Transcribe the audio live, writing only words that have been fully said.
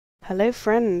Hello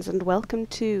friends and welcome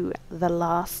to The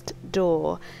Last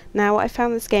Door. Now I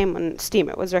found this game on Steam,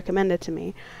 it was recommended to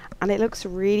me, and it looks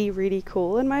really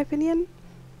cool in my opinion.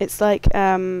 It's like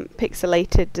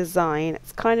pixelated design,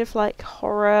 it's kind of like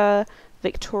horror,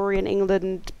 Victorian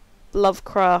England,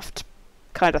 Lovecraft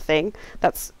kind of thing.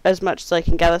 That's as much as I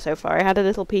can gather so far. I had a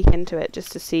little peek into it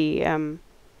just to see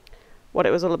what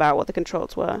it was all about, what the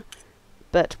controls were.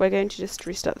 But we're going to just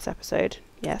restart this episode,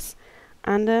 yes.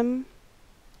 And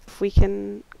if we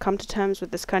can come to terms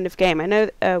with this kind of game. I know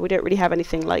we don't really have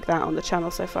anything like that on the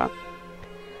channel so far.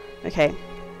 Okay.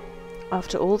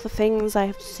 After all the things I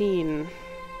have seen.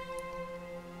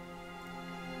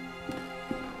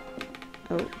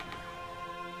 Oh.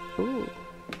 Ooh.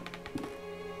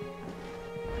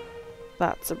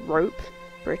 That's a rope,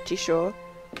 pretty sure.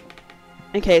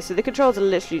 Okay, so the controls are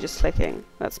literally just clicking.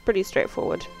 That's pretty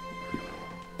straightforward.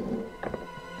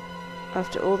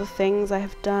 After all the things I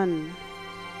have done.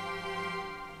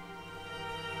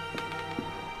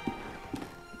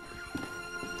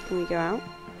 Can we go out?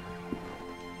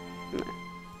 No.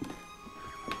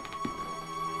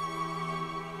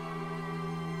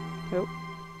 Nope.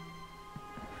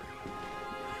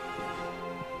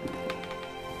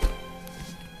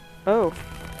 Oh.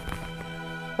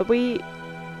 Are we...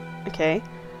 Okay.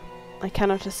 I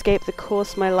cannot escape the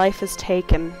course my life has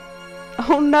taken.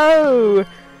 Oh no!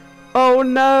 Oh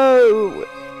no!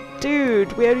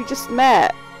 Dude, we only just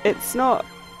met. It's not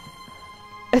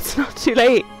too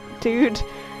late, dude.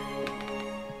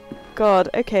 God,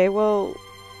 okay, well,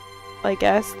 I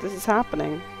guess this is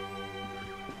happening.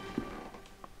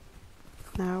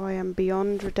 Now I am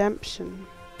beyond redemption.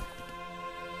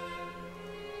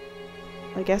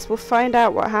 I guess we'll find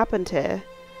out what happened here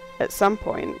at some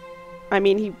point. I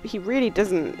mean, he really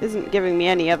isn't giving me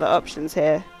any other options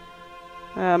here.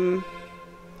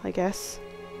 I guess.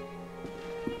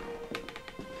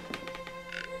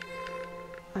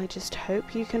 I just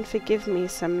hope you can forgive me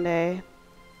someday.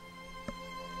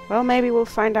 Well, maybe we'll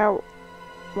find out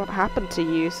what happened to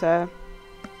you, sir,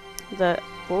 that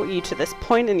brought you to this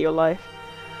point in your life.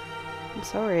 I'm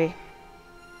sorry.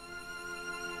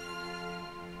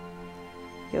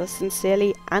 Yours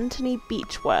sincerely, Anthony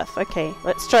Beechworth. Okay,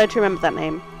 let's try to remember that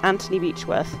name. Anthony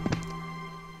Beechworth.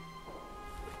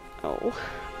 Oh.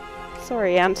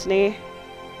 Sorry, Anthony.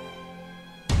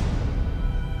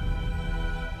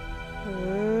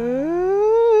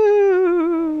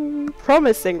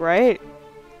 Promising, right?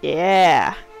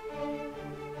 Yeah.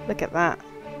 Look at that.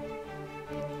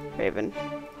 Raven.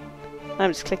 I'm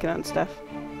just clicking on stuff.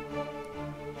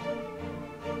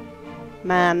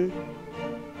 Man.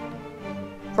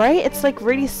 Right? It's like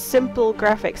really simple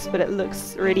graphics, but it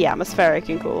looks really atmospheric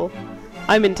and cool.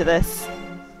 I'm into this.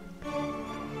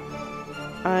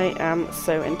 I am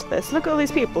so into this. Look at all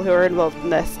these people who are involved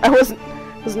in this. I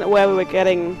wasn't aware we were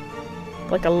getting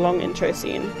like a long intro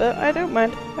scene, but I don't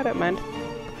mind. I don't mind.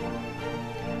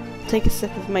 Take a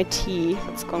sip of my tea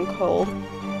that's gone cold.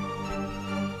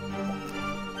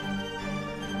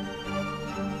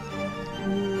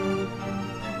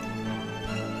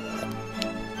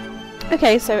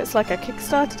 Okay, so it's like a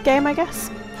kickstarted game, I guess.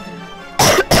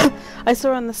 I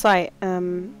saw on the site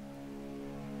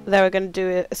they were going to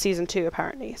do a season 2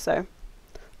 apparently, so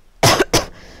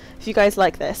if you guys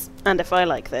like this, and if I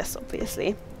like this,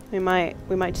 obviously, we might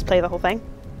just play the whole thing.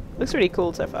 Looks really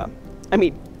cool so far. I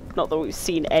mean, not that we've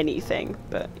seen anything,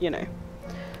 but you know.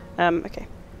 Okay.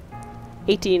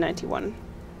 1891.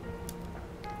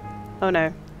 Oh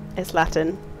no, it's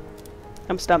Latin.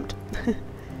 I'm stumped.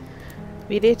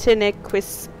 Videte ne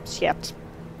quis sciat.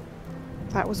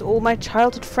 That was all my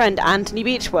childhood friend Anthony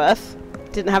Beechworth.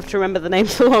 Didn't have to remember the name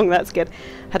for long, that's good.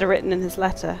 Had it written in his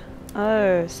letter.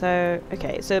 Oh, so...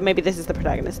 Okay, so maybe this is the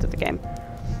protagonist of the game.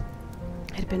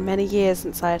 It had been many years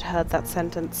since I had heard that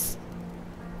sentence.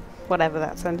 Whatever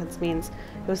that sentence means.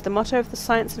 It was the motto of the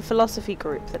science and philosophy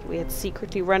group that we had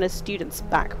secretly run as students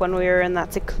back when we were in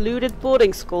that secluded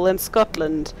boarding school in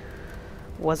Scotland.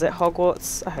 Was it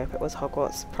Hogwarts? I hope it was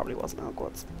Hogwarts. Probably wasn't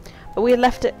Hogwarts. But we had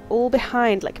left it all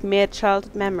behind like mere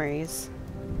childhood memories.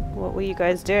 What were you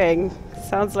guys doing?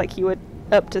 Sounds like you were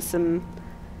up to some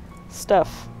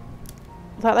stuff.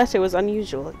 That letter was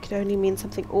unusual. It could only mean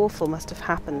something awful must have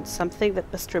happened. Something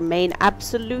that must remain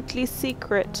absolutely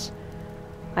secret.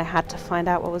 I had to find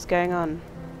out what was going on.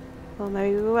 Well,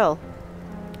 maybe we will.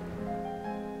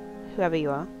 Whoever you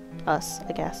are. Us,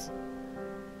 I guess.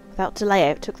 Without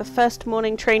delay, I took the first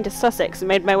morning train to Sussex and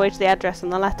made my way to the address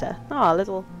on the letter. Oh, a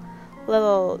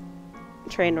little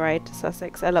train ride to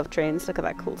Sussex. I love trains. Look at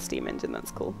that cool steam engine.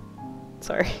 That's cool.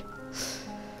 Sorry.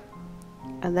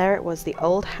 And there it was, the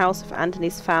old house of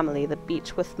Anthony's family, the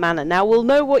Beechworth Manor. Now we'll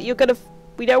know what you're gonna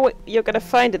We know what you're gonna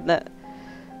find in that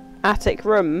attic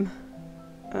room.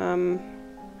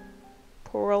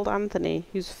 Poor old Anthony,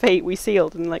 whose fate we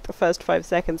sealed in like the first 5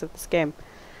 seconds of this game.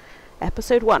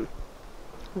 Episode 1.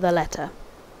 The letter.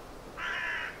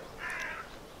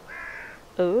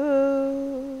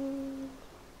 Oh.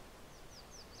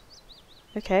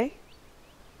 Okay.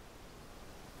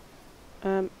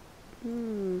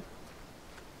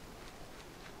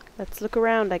 Let's look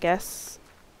around, I guess.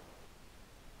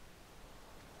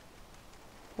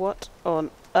 What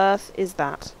on earth is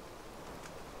that?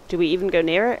 Do we even go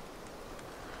near it?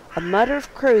 A murder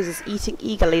of crows is eating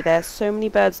eagerly. There are so many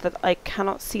birds that I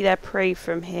cannot see their prey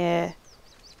from here.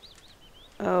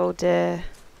 Oh dear.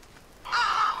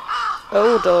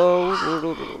 Oh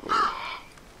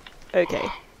no. Okay.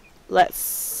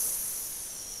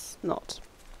 Let's not.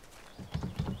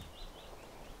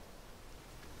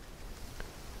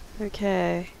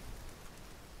 Okay.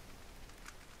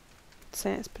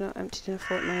 Say it's been emptied in a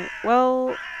fortnight.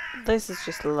 Well, this is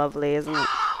just lovely, isn't it?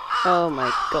 Oh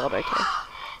my god, okay.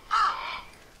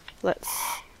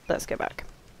 Let's go back.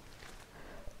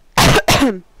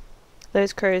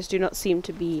 Those crows do not seem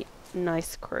to be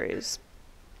nice crows.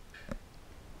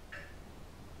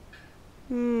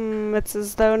 It's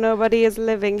as though nobody is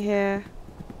living here.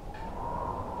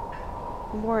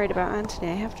 I'm worried about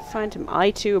Anthony. I have to find him.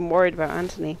 I too am worried about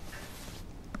Anthony.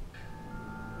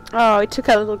 Oh, I took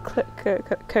a little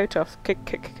coat off.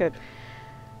 Coat.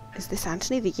 Is this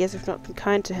Anthony? The years have not been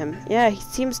kind to him. Yeah, he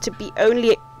seems to be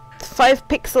only 5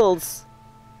 pixels.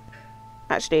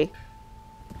 Actually,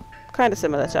 kind of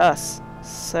similar to us.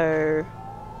 So,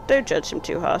 don't judge him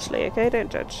too harshly, okay?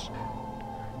 Don't judge.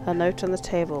 A note on the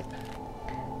table.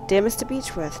 Dear Mr.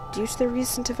 Beechworth, due to the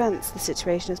recent events, the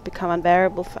situation has become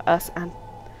unbearable for us, and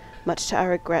much to our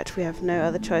regret, we have no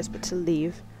other choice but to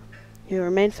leave. You will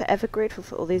remain forever grateful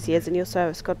for all these years in your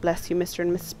service. God bless you, Mr.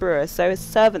 and Mrs. Brewer. So his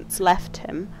servants left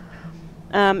him.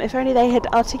 If only they had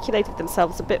articulated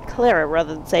themselves a bit clearer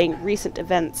rather than saying recent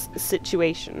events,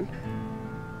 situation.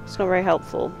 It's not very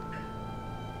helpful.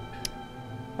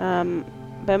 But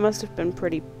it must have been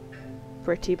pretty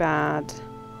bad.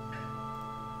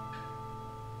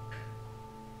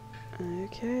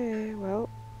 Okay, well,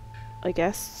 I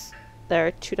guess there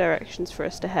are 2 directions for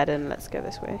us to head in. Let's go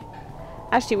this way.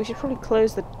 Actually, we should probably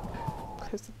close the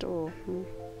door.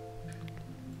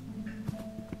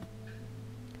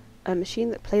 A machine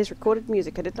that plays recorded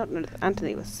music. I did not know that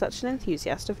Anthony was such an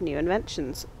enthusiast of new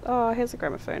inventions. Oh, here's a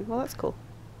gramophone. Well, that's cool.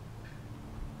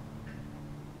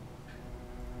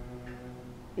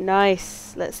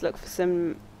 Nice. Let's look for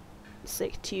some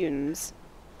sick tunes.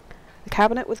 A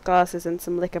cabinet with glasses and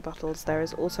some liquor bottles. There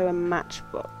is also a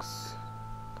matchbox.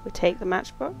 Can we take the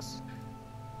matchbox?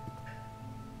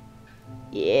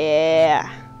 Yeah!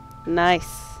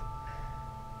 Nice.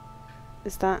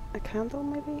 Is that a candle,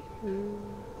 maybe?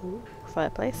 Ooh,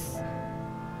 fireplace.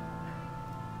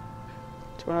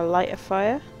 Do you want to light a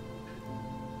fire?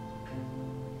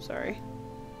 Sorry.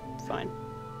 Fine.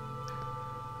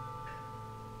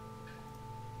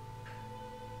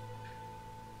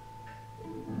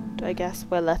 I guess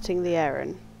we're letting the air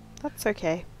in. That's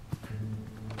okay.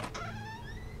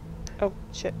 Oh,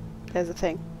 shit. There's a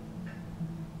thing.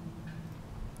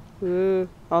 Ooh,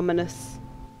 ominous.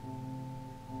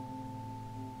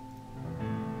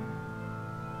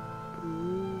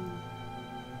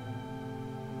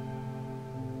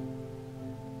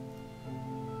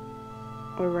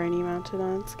 A rainy mountain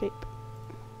landscape.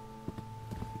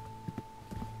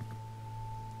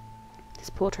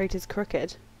 This portrait is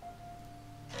crooked.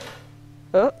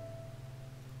 Oh.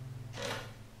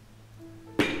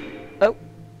 Oh.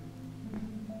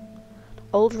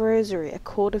 Old rosary, a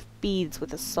cord of beads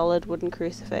with a solid wooden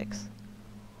crucifix.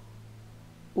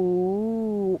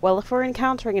 Ooh. Well, if we're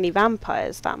encountering any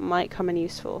vampires, that might come in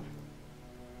useful.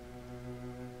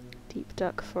 Deep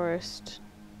duck forest.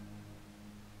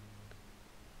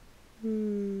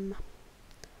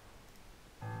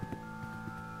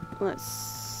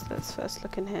 Let's first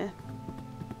look in here.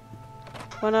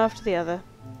 One after the other.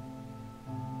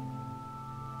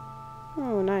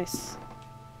 Oh, nice.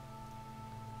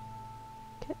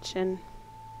 Kitchen.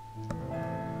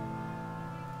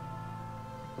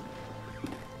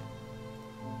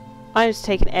 I'm just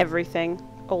taking everything.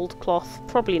 Old cloth.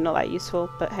 Probably not that useful,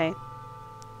 but hey.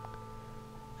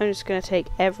 I'm just going to take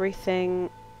everything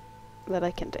that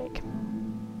I can take.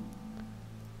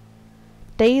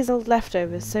 Days old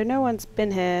leftovers, so no one's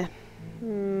been here.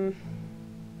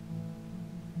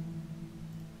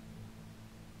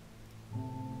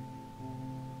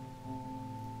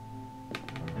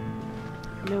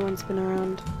 No one's been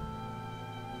around.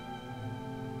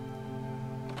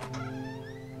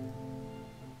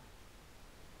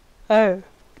 Oh,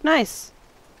 nice.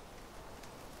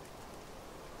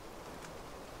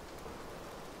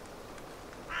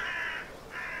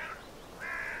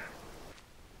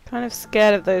 Kind of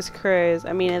scared of those crows.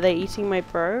 I mean, are they eating my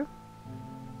bro?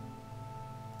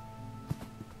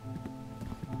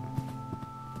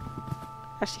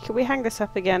 Actually, can we hang this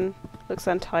up again? Looks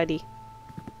untidy.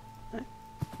 No.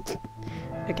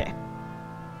 Okay.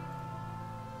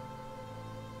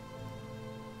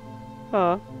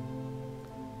 Oh.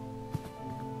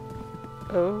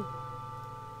 Oh.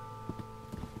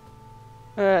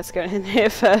 Let's go in here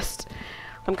first.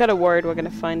 I'm kind of worried we're going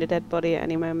to find a dead body at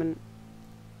any moment.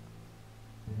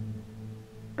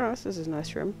 Oh, this is a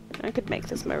nice room. I could make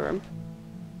this my room.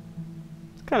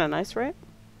 It's kind of nice, right?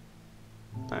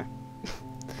 No.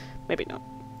 Maybe not.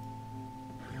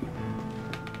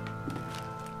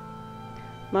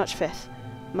 March 5th.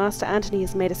 Master Anthony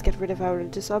has made us get rid of our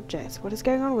religious objects. What is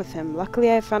going on with him? Luckily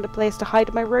I have found a place to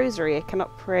hide my rosary. I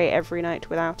cannot pray every night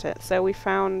without it. So we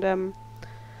found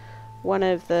one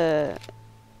of the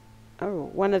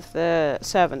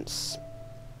servants'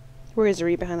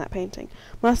 rosary behind that painting.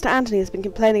 Master Anthony has been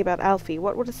complaining about Alfie.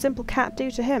 What would a simple cat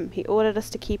do to him? He ordered us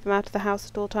to keep him out of the house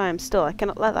at all times. Still, I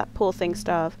cannot let that poor thing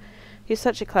starve. He's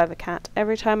such a clever cat.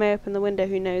 Every time I open the window,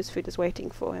 who knows food is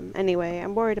waiting for him. Anyway,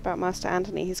 I'm worried about Master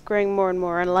Anthony. He's growing more and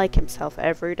more unlike himself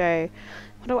every day.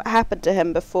 I wonder what happened to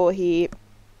him before he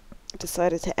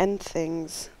decided to end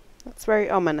things. That's very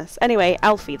ominous. Anyway,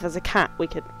 Alfie, there's a cat. We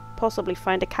could possibly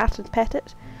find a cat and pet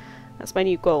it. That's my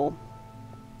new goal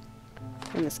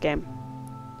in this game.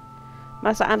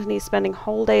 Master Anthony is spending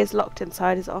whole days locked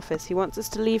inside his office. He wants us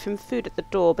to leave him food at the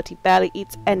door, but he barely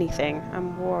eats anything.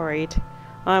 I'm worried.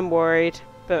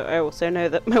 But I also know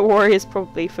that my worry is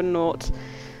probably for naught.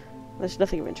 There's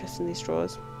nothing of interest in these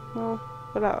drawers. Well,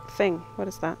 what about that thing? What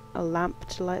is that? A lamp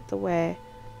to light the way.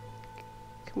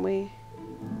 Can we...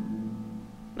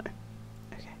 No.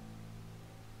 Okay.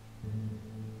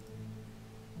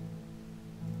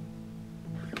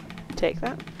 Take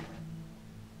that.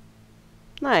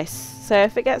 Nice. So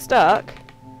if it gets dark...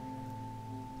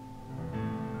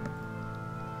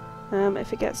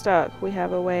 if it gets dark, we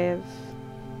have a way of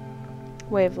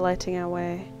lighting our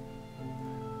way.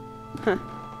 Huh.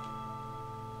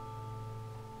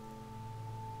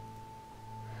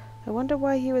 I wonder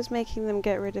why he was making them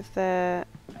get rid of their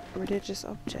religious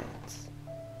objects.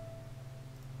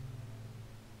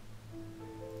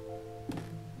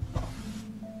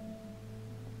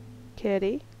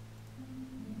 Kitty?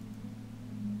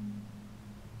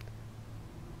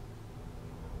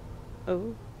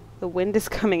 Oh, the wind is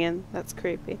coming in. That's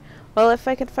creepy. Well, if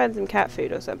I could find some cat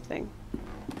food or something.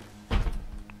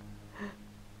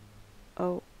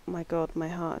 Oh my god, my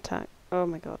heart attack. Oh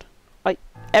my god.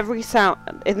 Every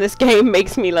sound in this game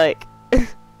makes me like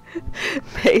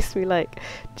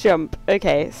jump.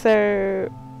 Okay,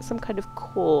 so some kind of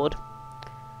cord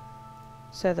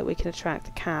so that we can attract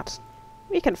the cat.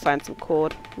 We can find some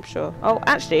cord, I'm sure. Oh,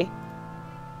 actually.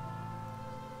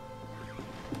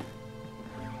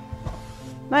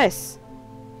 Nice.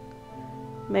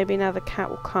 Maybe now the cat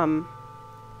will come.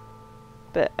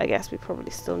 But I guess we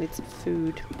probably still need some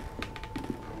food.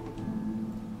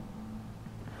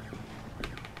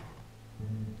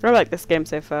 I like this game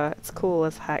so far. It's cool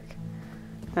as heck.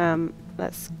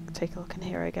 Let's take a look in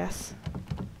here, I guess.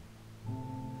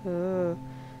 Oh.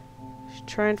 Should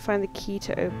try and find the key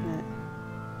to open it.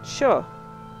 Sure.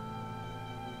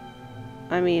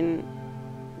 I mean,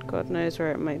 God knows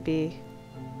where it might be.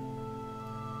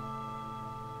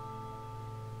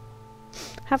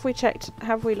 Have we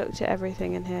looked at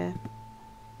everything in here?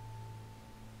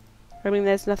 I mean,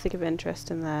 there's nothing of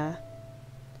interest in there.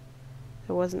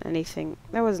 There wasn't anything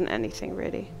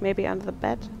really. Maybe under the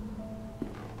bed?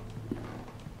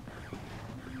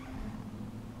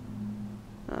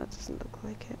 Oh, it doesn't look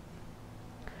like it.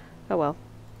 Oh well.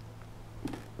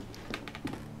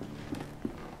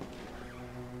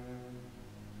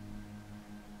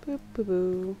 Boop boo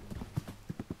boo.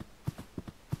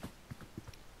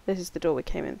 This is the door we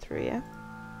came in through, yeah?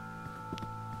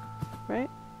 Right?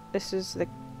 This is the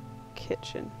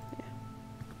kitchen.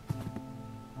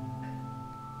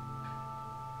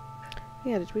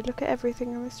 Yeah, did we look at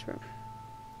everything in this room?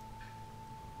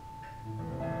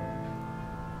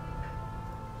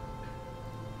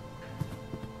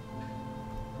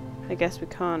 I guess we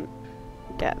can't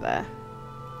get there.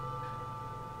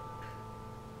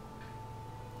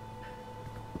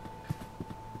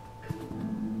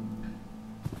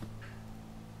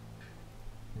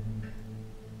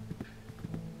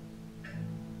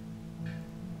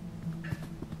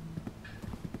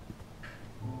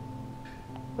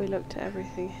 We looked at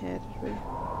everything here, did we?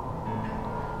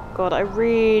 God, I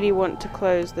really want to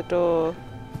close the door.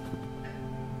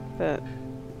 But...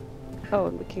 oh,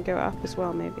 and we can go up as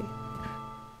well, maybe.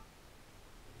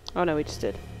 Oh no, we just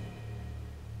did.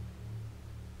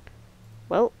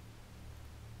 Well.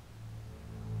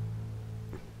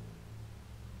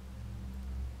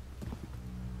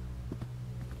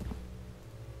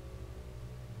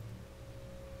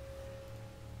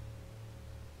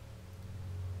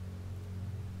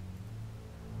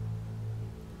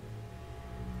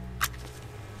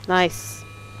 Nice.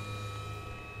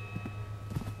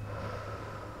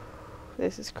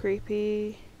 This is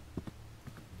creepy.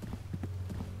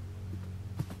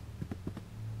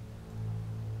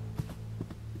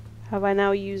 Have I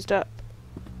now used up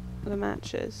the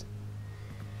matches?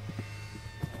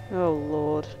 Oh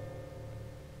lord.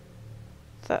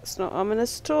 That's not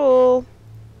ominous at all.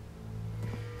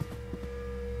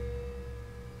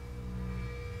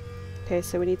 Okay,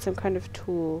 so we need some kind of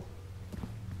tool.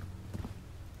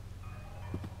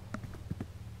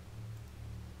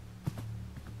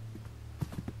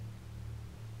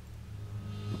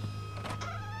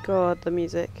 God, the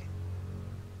music.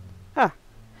 Ah,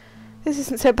 this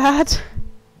isn't so bad.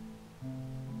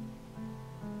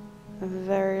 A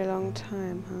very long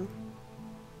time, huh?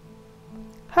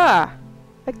 Ha!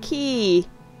 A key!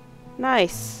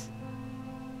 Nice!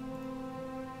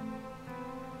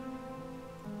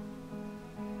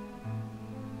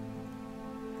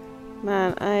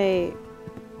 Man,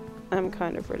 I'm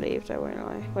kind of relieved, I won't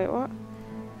lie. Wait, what?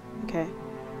 Okay.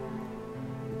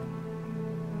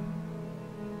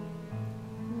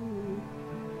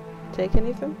 Take any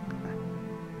of them?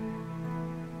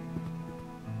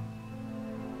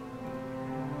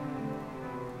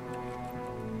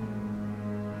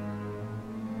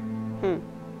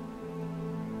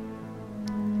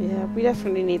 Yeah, we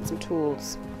definitely need some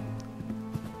tools.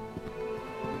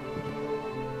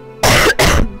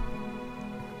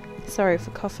 Sorry for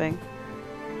coughing.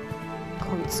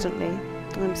 Constantly.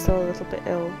 I'm still a little bit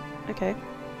ill. Okay.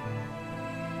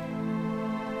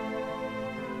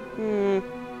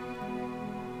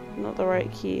 Not the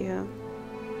right key here.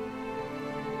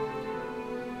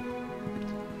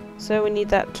 So we need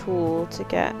that tool to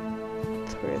get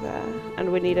through there.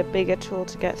 And we need a bigger tool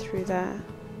to get through there.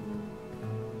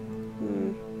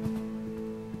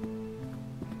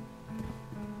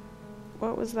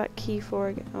 What was that key for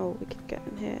again? Oh, we can get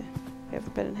in here. We have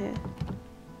a bed in here.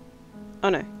 Oh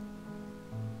no.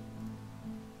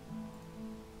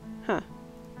 Huh.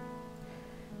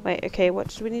 Wait, okay, what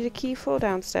did we need a key for?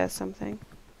 Downstairs something.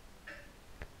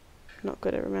 Not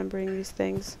good at remembering these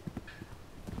things.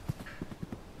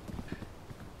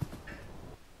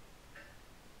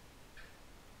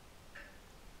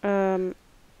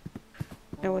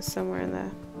 It was somewhere in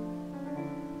there.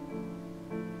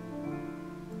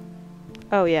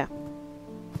 Oh yeah.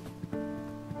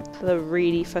 The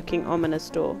really fucking ominous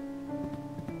door.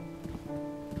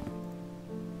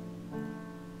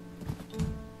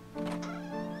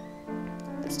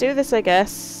 Let's do this, I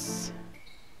guess.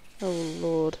 Oh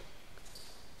lord.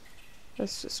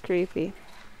 That's just creepy.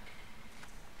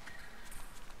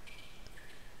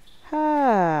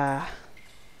 Ah,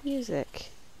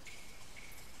 music.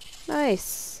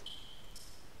 Nice.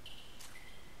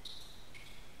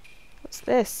 What's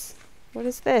this? What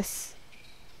is this?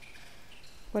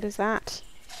 What is that?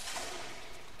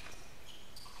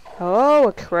 Oh,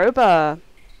 a crowbar.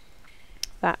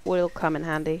 That will come in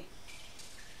handy.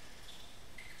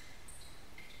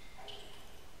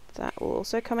 That will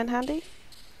also come in handy.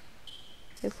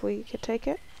 If we could take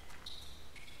it.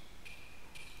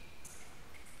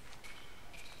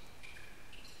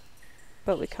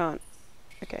 But we can't.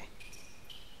 Okay.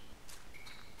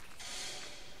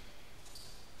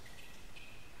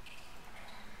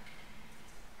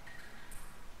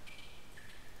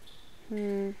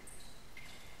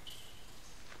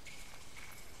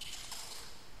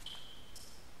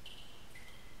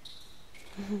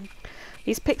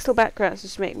 These pixel backgrounds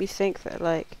just make me think that,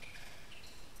 like,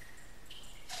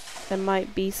 there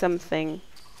might be something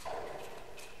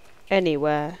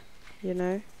anywhere, you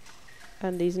know?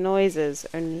 And these noises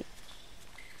only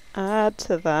add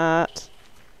to that.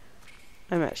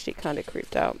 I'm actually kind of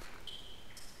creeped out.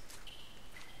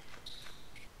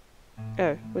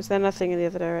 Oh, was there nothing in the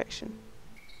other direction?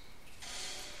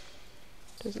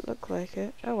 Doesn't look like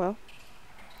it. Oh well.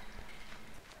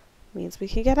 Means we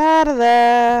can get out of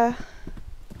there.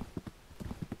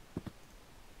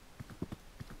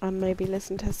 And maybe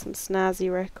listen to some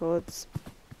snazzy records.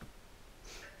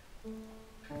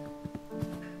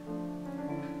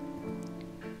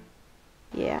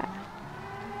 Yeah.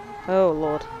 Oh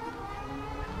lord.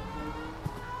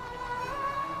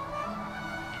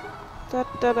 Da,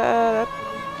 da, da,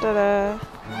 da, da.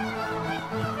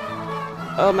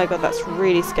 Oh my god, that's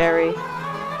really scary.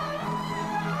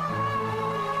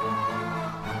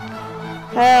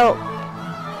 Help!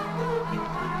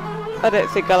 I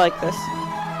don't think I like this.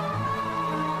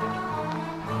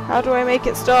 How do I make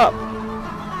it stop?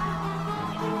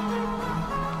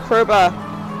 Crowbar.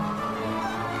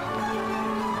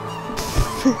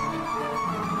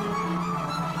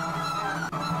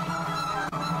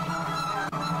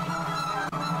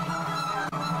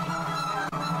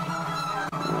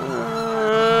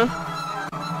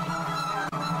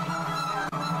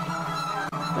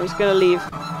 I'm just gonna leave.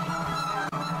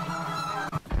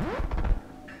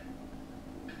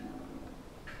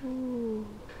 Ooh.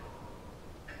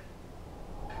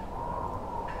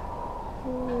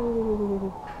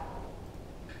 Ooh.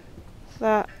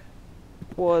 That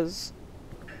was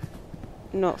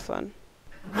not fun.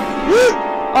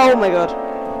 Oh my god.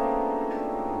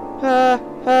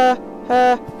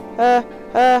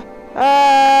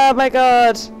 Oh my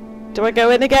god. Do I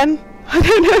go in again? I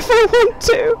don't know if I want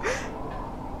to.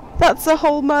 That's a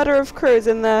whole murder of crows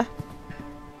in there.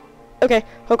 Okay.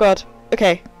 Oh god.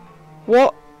 Okay.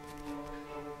 What?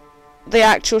 The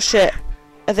actual shit.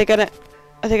 Are they gonna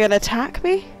attack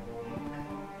me?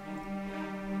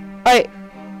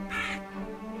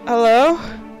 Hello?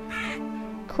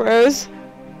 Crows?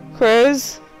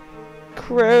 Crows?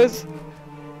 Crows?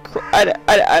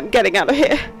 I'm getting out of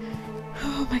here.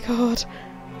 Oh my god.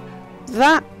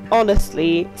 That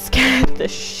honestly scared the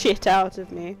shit out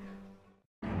of me.